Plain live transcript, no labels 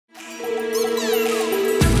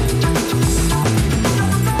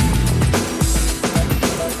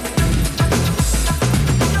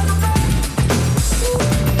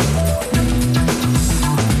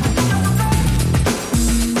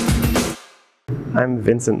I'm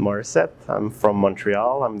Vincent Morissette. I'm from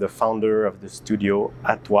Montreal. I'm the founder of the studio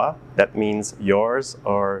À Toi. That means yours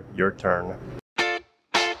or your turn.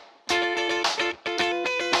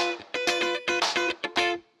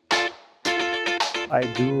 I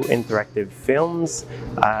do interactive films.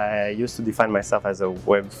 I used to define myself as a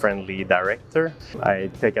web-friendly director. I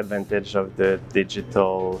take advantage of the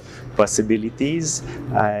digital possibilities.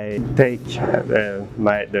 I take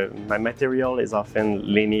my material is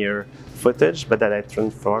often linear footage, but that I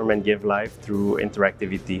transform and give life through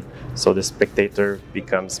interactivity. So the spectator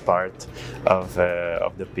becomes part of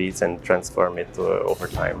the piece and transform it over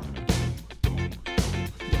time.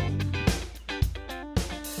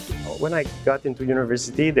 When I got into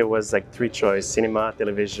university, there was like three choices: cinema,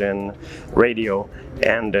 television, radio.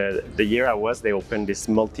 And the year I was, they opened this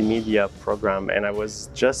multimedia program, and I was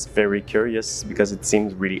just very curious because it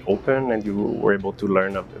seemed really open and you were able to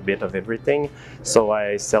learn a bit of everything. So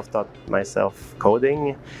I self-taught myself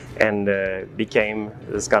coding and became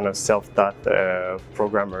this kind of self-taught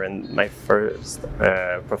programmer. In my first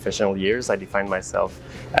professional years, I defined myself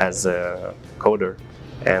as a coder.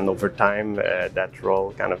 And over time, that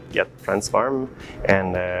role kind of get transformed,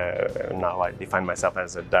 and now I define myself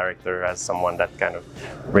as a director, as someone that kind of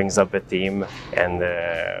brings up a team and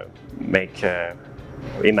make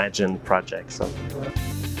imagine projects. So.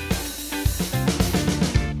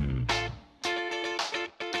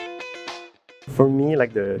 For me,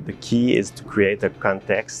 like the key is to create a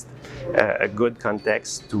context, a good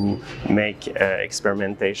context to make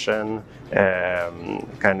experimentation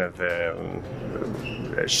kind of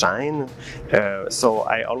shine. So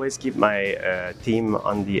I always keep my team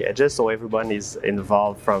on the edges, so everyone is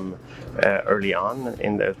involved from early on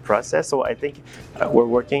in the process. So I think we're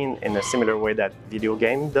working in a similar way that video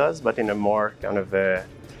game does, but in a more kind of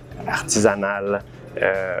artisanal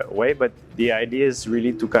way. But the idea is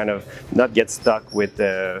really to kind of not get stuck with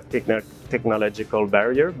the technological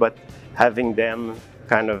barrier, but having them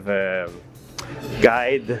kind of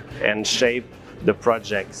guide and shape the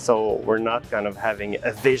project. So we're not kind of having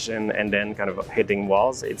a vision and then kind of hitting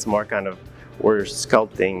walls. It's more kind of we're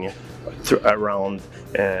sculpting around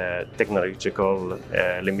technological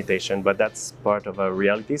limitation, but that's part of a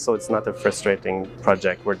reality. So it's not a frustrating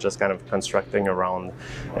project. We're just kind of constructing around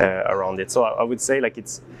it. So I would say like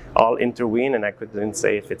it's all intertwined, and I couldn't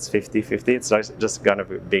say if it's 50-50. It's just kind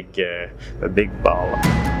of a big ball.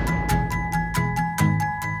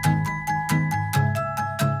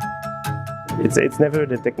 It's never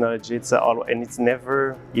the technology. And it's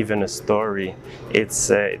never even a story. It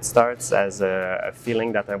starts as a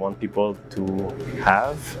feeling that I want people to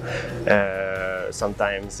have.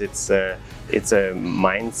 Sometimes it's a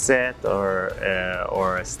mindset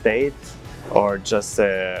or a state, or just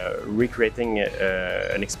recreating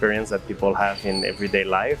an experience that people have in everyday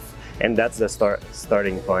life, and that's the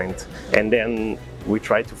starting point. And then we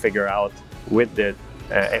try to figure out with the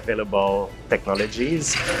available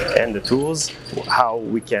technologies and the tools how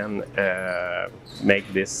we can make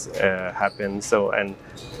this happen. So, and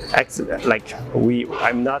like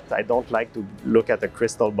I don't like to look at a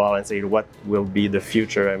crystal ball and say what will be the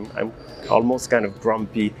future. I'm almost kind of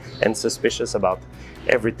grumpy and suspicious about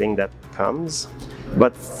everything that comes,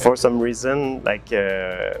 but for some reason, like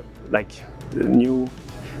new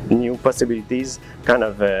possibilities kind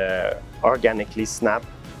of organically snap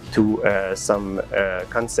to some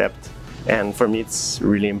concept. And for me, it's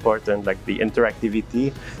really important, like the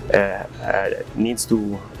interactivity needs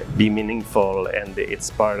to be meaningful, and it's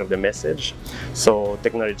part of the message. So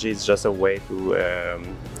technology is just a way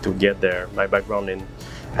to get there. My background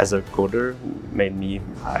as a coder made me,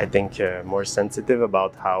 I think, more sensitive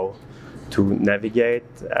about how to navigate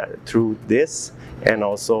through this. And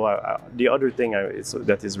also the other thing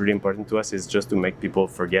that is really important to us is just to make people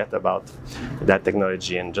forget about that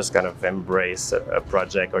technology and just kind of embrace a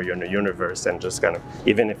project or your universe, and just kind of,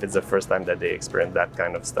 even if it's the first time that they experience that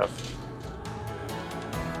kind of stuff.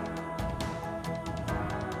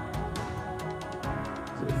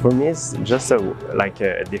 For me, it's just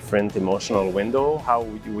a different emotional window. How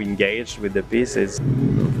you engage with the piece is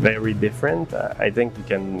very different. I think you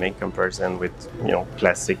can make comparison with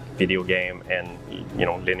classic video game and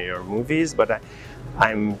linear movies, but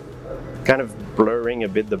I'm kind of blurring a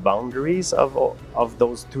bit the boundaries of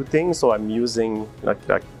those two things. So I'm using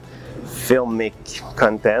like filmic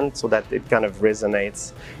content so that it kind of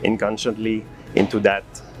resonates inconsciously into that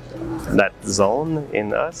zone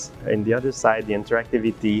in us. And the other side, the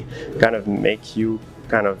interactivity kind of make you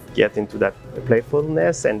kind of get into that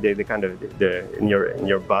playfulness and the kind of in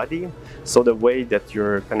your body. So the way that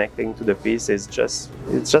you're connecting to the piece is just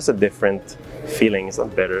a different feeling. It's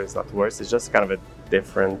not better, it's not worse. It's just kind of a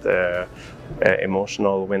different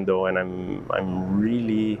emotional window, and I'm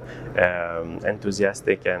really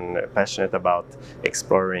enthusiastic and passionate about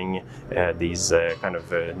exploring these kind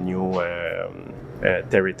of new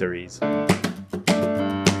territories.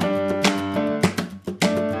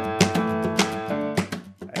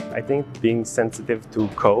 I think being sensitive to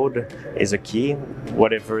code is a key,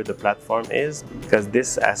 whatever the platform is, because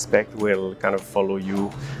this aspect will kind of follow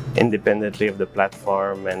you independently of the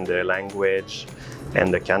platform and the language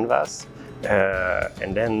and the canvas.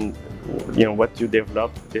 And then, you know, what you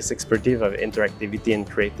develop, this expertise of interactivity and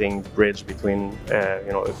creating bridge between,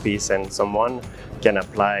 you know, a piece and someone can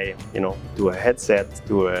apply, you know, to a headset,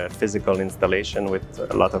 to a physical installation with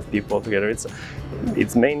a lot of people together.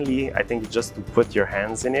 It's mainly, I think, just to put your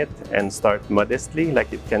hands in it and start modestly.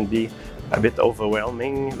 Like, it can be a bit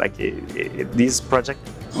overwhelming. Like, these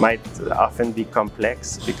projects might often be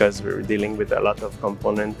complex because we're dealing with a lot of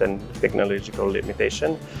component and technological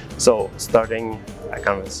limitation. So starting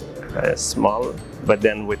kind of small, but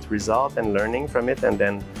then with result and learning from it, and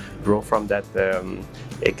then grow from that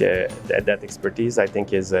that expertise, I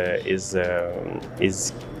think is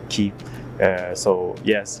key. So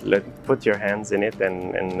yes, put your hands in it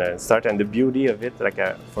and start. And the beauty of it, like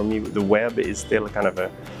for me, the web is still kind of a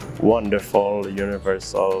wonderful,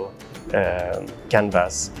 universal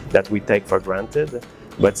canvas that we take for granted.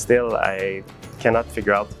 But still, I cannot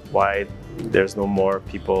figure out why there's no more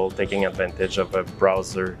people taking advantage of a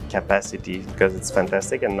browser capacity, because it's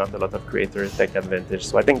fantastic and not a lot of creators take advantage.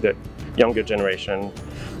 So I think the younger generation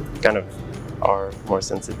kind of are more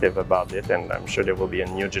sensitive about it, and I'm sure there will be a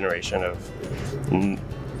new generation of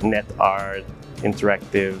net art,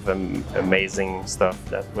 interactive, amazing stuff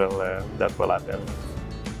that will happen.